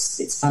before.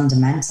 It's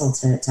fundamental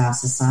to our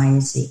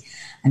society,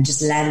 and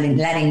just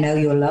letting know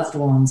your loved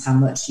ones how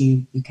much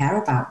you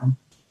care about them.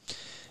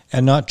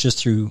 And not just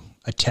through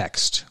a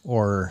text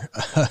or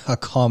a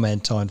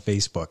comment on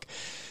Facebook.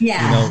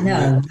 Yeah,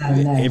 no.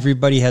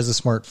 Everybody has a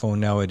smartphone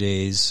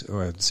nowadays,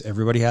 or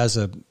everybody has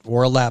a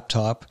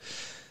laptop.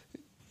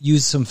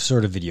 Use some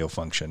sort of video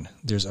function.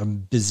 There's a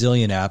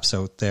bazillion apps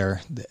out there,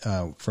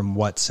 from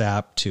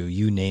WhatsApp to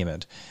you name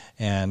it.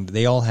 And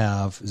they all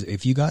have,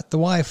 if you got the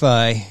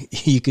Wi-Fi,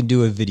 you can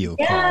do a video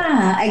call.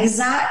 Yeah,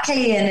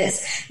 exactly. And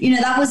it's,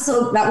 that was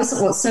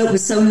what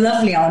was so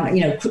lovely on,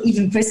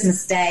 even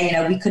Christmas Day,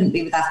 we couldn't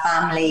be with our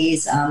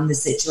families. The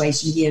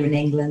situation here in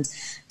England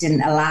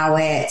didn't allow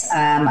it.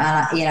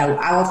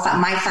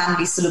 My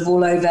family's sort of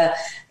all over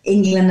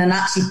England, and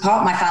actually part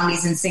of my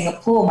family's in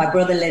Singapore. My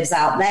brother lives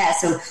out there.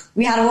 So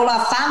we had all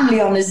our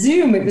family on a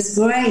Zoom. It was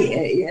great.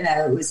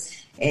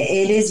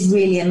 It is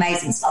really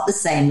amazing. It's not the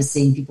same as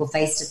seeing people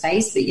face to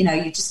face, but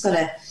you just got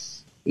to,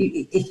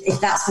 if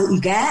that's what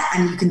you get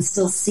and you can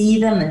still see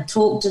them and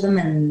talk to them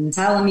and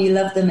tell them you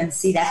love them and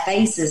see their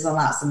faces, well,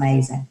 that's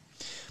amazing.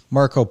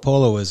 Marco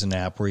Polo is an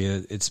app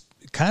where it's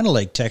kind of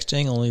like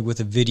texting, only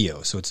with a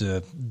video. So it's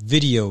a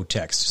video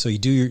text. So you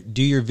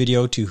do your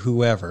video to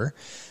whoever,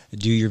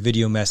 do your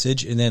video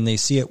message, and then they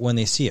see it when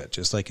they see it,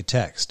 just like a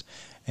text.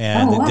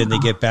 And then they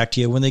get back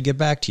to you when they get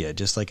back to you,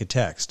 just like a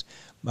text.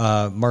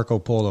 Marco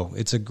Polo,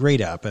 it's a great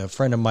app. A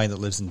friend of mine that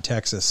lives in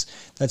Texas,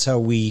 that's how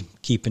we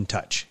keep in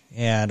touch.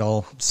 And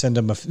I'll send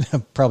him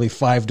probably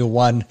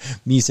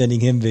 5-1, me sending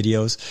him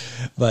videos.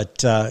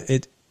 But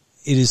it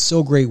is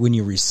so great when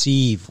you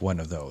receive one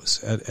of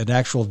those, an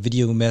actual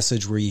video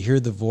message where you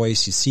hear the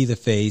voice, you see the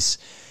face,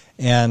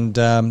 and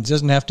it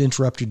doesn't have to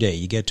interrupt your day.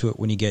 You get to it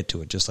when you get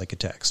to it, just like a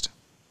text.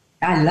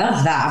 I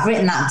love that. I've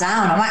written that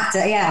down.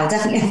 I'll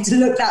definitely have to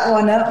look that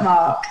one up,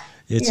 Mark.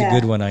 It's a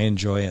good one. I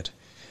enjoy it.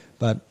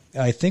 But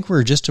I think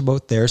we're just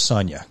about there,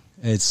 Sonia.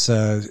 It's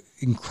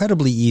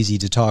incredibly easy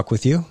to talk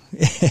with you.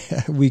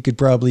 We could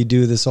probably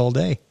do this all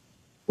day.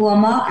 Well,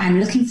 Mark,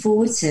 I'm looking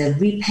forward to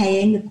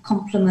repaying the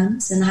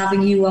compliments and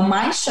having you on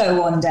my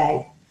show one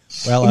day.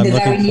 Well, in the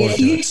very near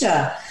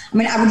future. I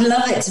mean, I would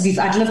love it to be.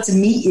 I'd love to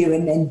meet you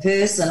in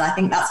person. I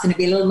think that's going to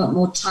be a little bit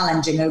more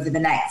challenging over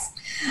the next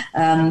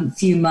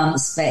few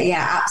months. But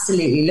yeah,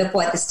 absolutely. Look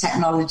what this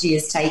technology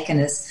has taken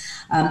us.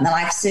 And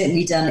I've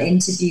certainly done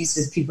interviews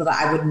with people that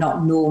I would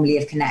not normally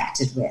have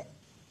connected with.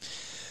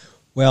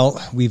 Well,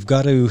 we've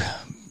got to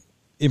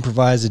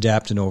improvise,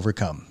 adapt, and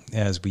overcome,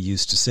 as we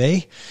used to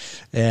say.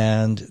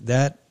 And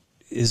that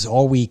is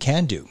all we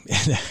can do.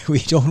 We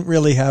don't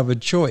really have a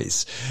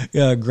choice.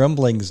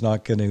 Grumbling is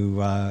not going to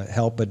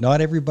help, but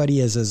not everybody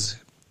has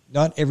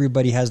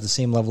the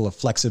same level of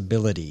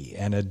flexibility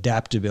and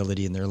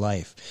adaptability in their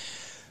life,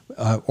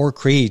 or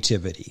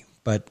creativity.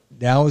 But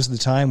now is the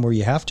time where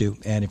you have to.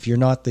 And if you're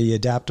not the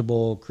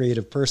adaptable,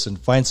 creative person,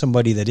 find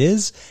somebody that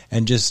is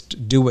and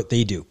just do what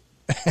they do.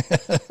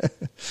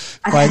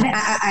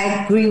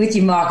 I agree with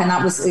you, Mark. And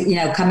that was,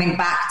 coming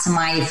back to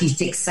if you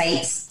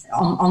fixate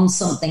on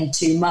something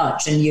too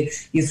much and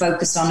you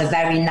focus on a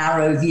very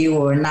narrow view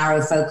or a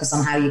narrow focus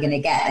on how you're going to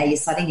get there, you're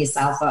setting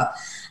yourself up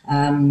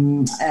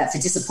for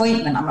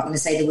disappointment. I'm not going to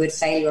say the word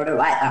failure, I don't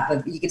like that,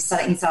 but you can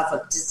set yourself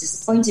up to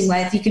disappointing,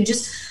 where if you can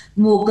just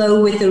more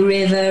go with the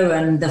river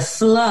and the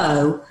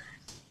flow,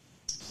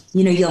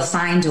 you'll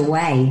find a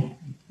way.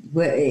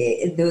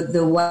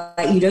 The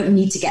way, you don't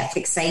need to get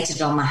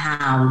fixated on the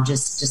how,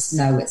 just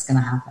know it's going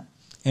to happen.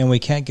 And we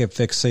can't get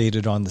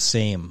fixated on the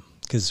same,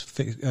 because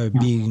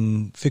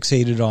being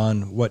fixated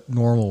on what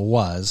normal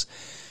was,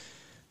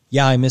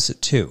 I miss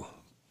it too,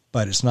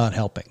 but it's not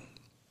helping.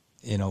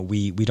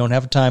 We don't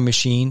have a time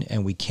machine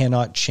and we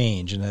cannot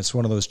change. And that's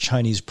one of those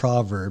Chinese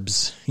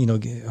proverbs,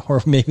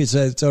 or maybe it's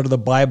out of the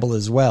Bible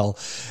as well.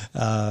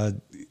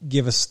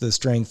 Give us the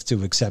strength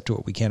to accept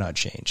what we cannot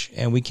change.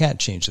 And we can't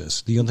change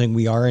this. The only thing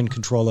we are in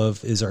control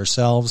of is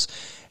ourselves,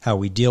 how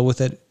we deal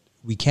with it.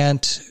 We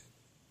can't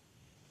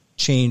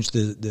change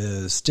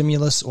the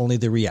stimulus, only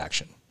the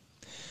reaction.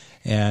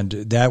 And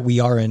that we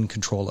are in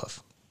control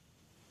of.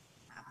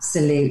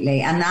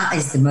 Absolutely. And that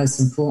is the most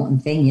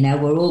important thing.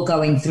 We're all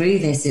going through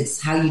this.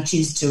 It's how you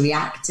choose to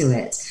react to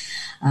it.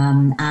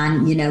 And,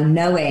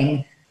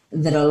 knowing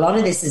that a lot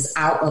of this is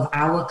out of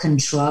our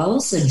control.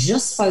 So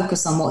just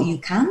focus on what you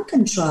can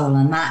control,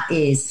 and that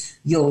is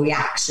your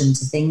reaction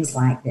to things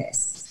like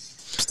this.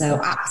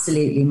 So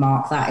absolutely,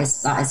 Mark, that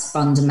is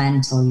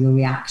fundamental, your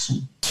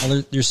reaction.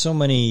 Well, there's so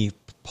many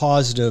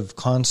positive,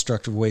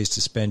 constructive ways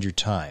to spend your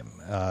time.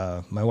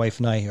 My wife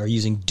and I are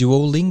using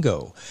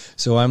Duolingo.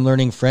 So I'm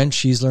learning French,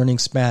 she's learning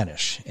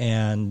Spanish.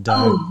 And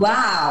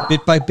wow.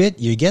 Bit by bit,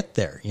 you get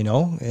there, you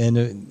know,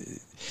 and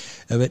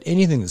but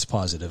anything that's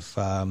positive.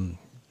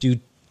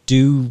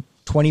 Do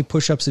 20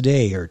 push-ups a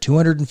day or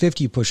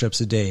 250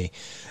 push-ups a day,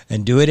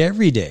 and do it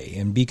every day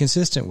and be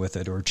consistent with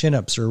it, or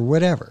chin-ups or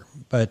whatever.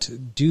 But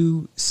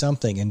do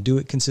something and do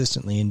it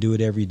consistently and do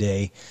it every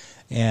day.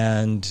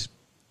 And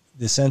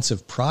the sense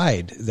of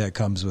pride that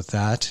comes with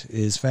that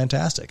is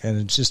fantastic. And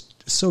it's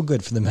just so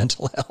good for the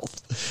mental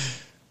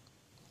health.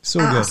 So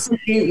good.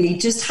 Absolutely.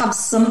 Just have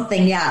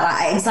something. Yeah,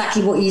 like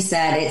exactly what you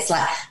said. It's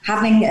like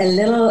having a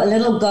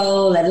little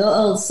goal, a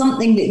little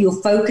something that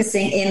you're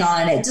focusing in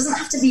on. And it doesn't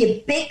have to be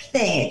a big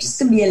thing. It just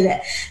can be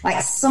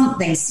like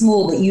something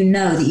small that you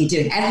know that you're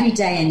doing every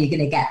day, and you're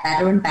going to get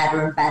better and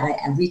better and better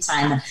every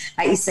time. And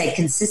like you say,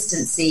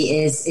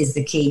 consistency is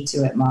the key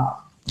to it, Mark.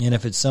 And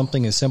if it's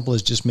something as simple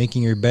as just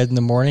making your bed in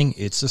the morning,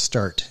 it's a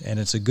start, and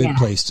it's a good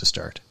place to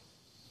start.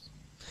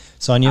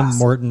 Sonia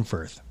Morton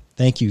Firth,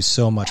 thank you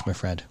so much, my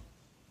friend.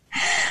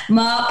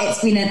 Mark,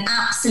 it's been an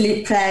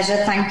absolute pleasure.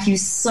 Thank you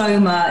so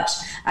much.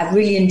 I've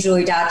really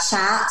enjoyed our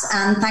chat,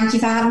 and thank you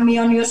for having me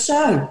on your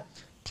show.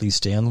 Please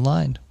stay on the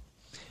line.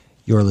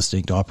 You're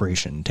listening to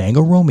Operation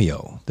Tango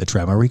Romeo, the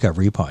Trauma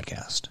Recovery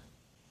Podcast.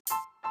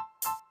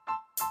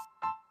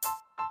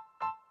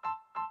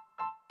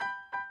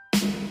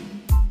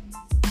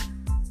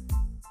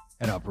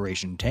 At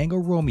Operation Tango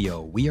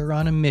Romeo, we are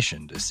on a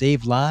mission to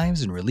save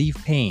lives and relieve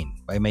pain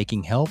by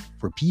making help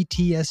for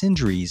PTS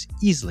injuries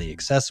easily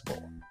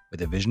accessible,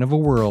 with a vision of a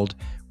world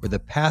where the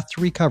path to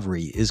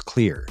recovery is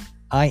clear.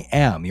 I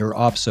am your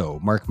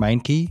OPSO, Mark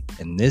Meinke,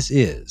 and this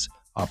is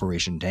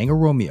Operation Tango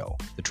Romeo,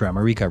 the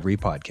Trauma Recovery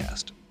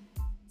Podcast.